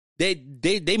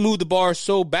 they moved the bar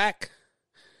so back.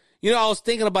 You know, I was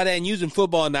thinking about that and using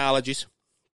football analogies.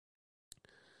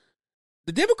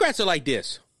 The Democrats are like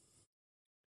this.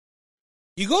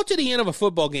 You go to the end of a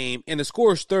football game and the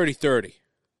score is 30-30.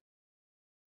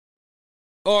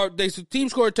 Or the team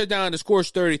scored a touchdown and the score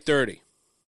is 30-30.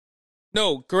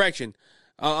 No, correction.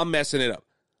 I'm messing it up.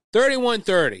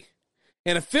 31-30.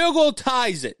 And a field goal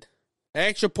ties it. An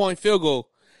extra point field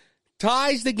goal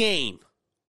ties the game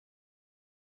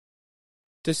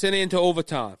to send it into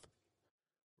overtime.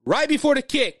 Right before the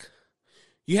kick,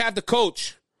 you have the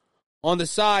coach on the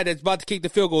side that's about to kick the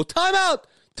field goal. Timeout!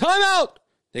 Timeout!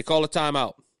 They call a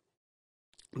timeout.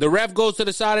 The ref goes to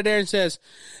the side of there and says,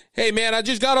 hey, man, I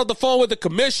just got off the phone with the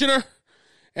commissioner,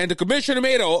 and the commissioner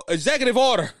made an executive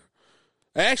order.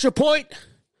 An extra point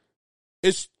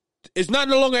is not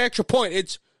no longer an extra point.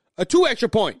 It's a 2 extra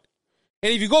point.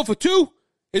 And if you go for 2,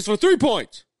 it's for 3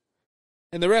 points.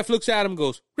 And the ref looks at him and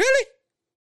goes, really?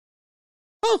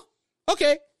 Oh,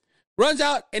 okay. Runs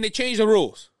out, and they change the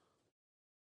rules.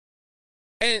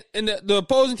 And the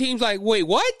opposing team's like, wait,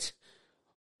 what?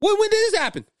 When did this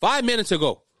happen? 5 minutes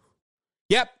ago.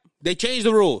 Yep, they changed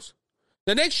the rules.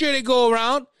 The next year they go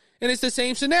around and it's the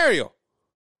same scenario,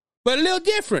 but a little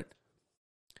different.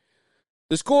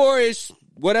 The score is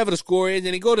whatever the score is,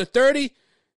 and they go to 30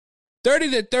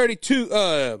 to 32.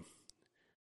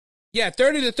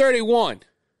 30 to 31.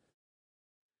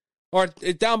 Or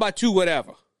it's down by 2,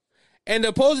 whatever. And the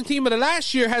opposing team of the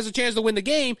last year has a chance to win the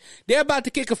game. They're about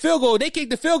to kick a field goal. They kick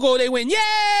the field goal. They win.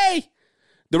 Yay!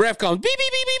 The ref comes. Beep,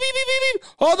 beep, beep, beep, beep, beep, beep.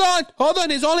 Hold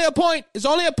on. It's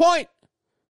only a point.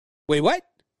 Wait, what?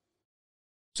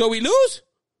 So we lose?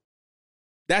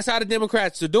 That's how the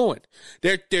Democrats are doing.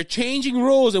 They're changing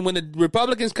rules, and when the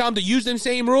Republicans come to use them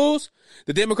same rules,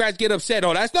 the Democrats get upset.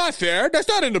 Oh, that's not fair. That's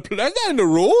not in the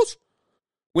rules.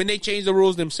 When they change the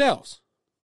rules themselves.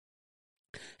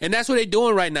 And that's what they're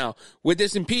doing right now with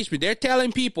this impeachment. They're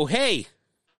telling people, hey,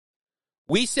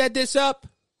 we set this up.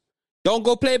 Don't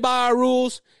go play by our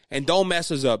rules and don't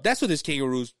mess us up. That's what this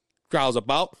kangaroo trial is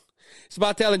about. It's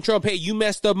about telling Trump, hey, you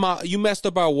messed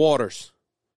up our waters.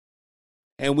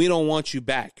 And we don't want you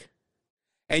back.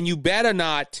 And you better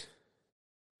not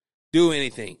do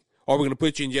anything, or we're going to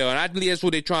put you in jail. And I believe that's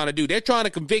what they're trying to do. They're trying to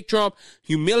convict Trump,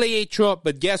 humiliate Trump.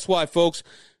 But guess what, folks?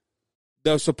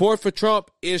 The support for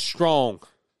Trump is strong.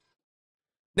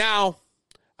 Now,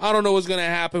 I don't know what's going to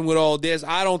happen with all this.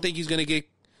 I don't think he's going to get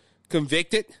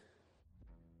convicted.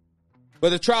 But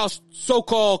the trial,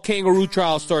 so-called kangaroo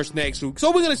trial, starts next week. So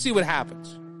we're going to see what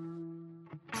happens.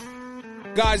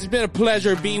 Guys, it's been a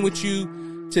pleasure being with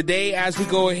you today as we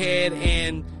go ahead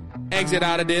and exit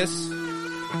out of this.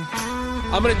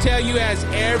 I'm going to tell you as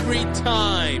every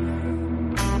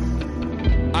time,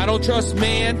 I don't trust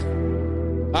man.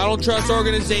 I don't trust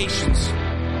organizations.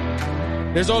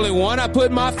 There's only one I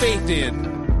put my faith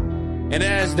in. And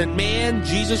that is the man,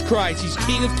 Jesus Christ. He's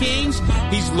King of Kings.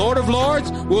 He's Lord of Lords.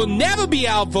 Will never be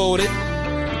outvoted.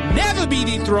 Never be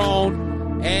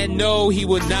dethroned. And no, he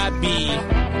would not be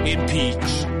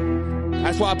impeached.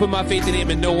 That's why I put my faith in him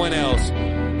and no one else.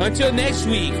 Until next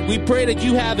week, we pray that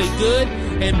you have a good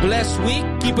and blessed week.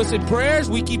 Keep us in prayers.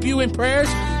 We keep you in prayers.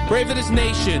 Pray for this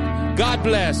nation. God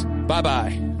bless.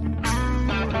 Bye-bye.